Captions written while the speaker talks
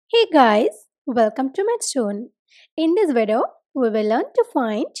Hey guys, welcome to Mathstoon. In this video, we will learn to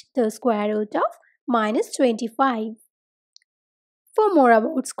find the square root of minus 25. For more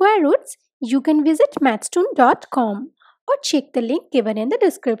about square roots, you can visit mathstoon.com or check the link given in the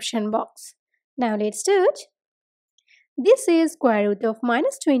description box. Now let's start. This is square root of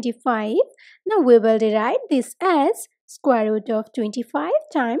minus 25. Now we will rewrite this as square root of 25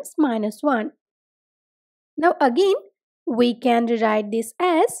 times minus 1. Now again, we can rewrite this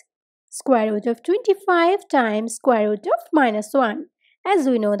as square root of 25 times square root of minus 1. As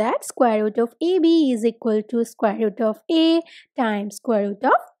we know that square root of AB is equal to square root of A times square root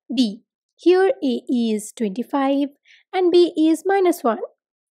of B. Here A is 25 and B is minus 1.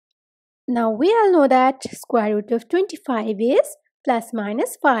 Now we all know that square root of 25 is plus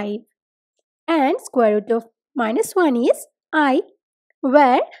minus 5 and square root of minus 1 is I,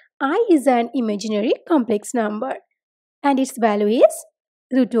 where I is an imaginary complex number and its value is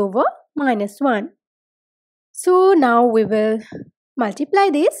root over minus 1. So now we will multiply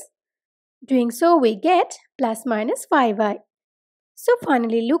this. Doing so we get plus minus 5i. So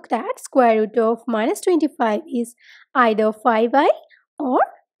finally look that square root of minus 25 is either 5i or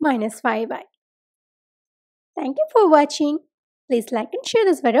minus 5i. Thank you for watching. Please like and share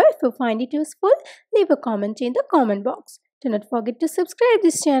this video if you find it useful. Leave a comment in the comment box. Do not forget to subscribe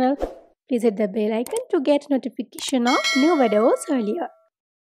this channel. Please hit the bell icon to get notification of new videos earlier.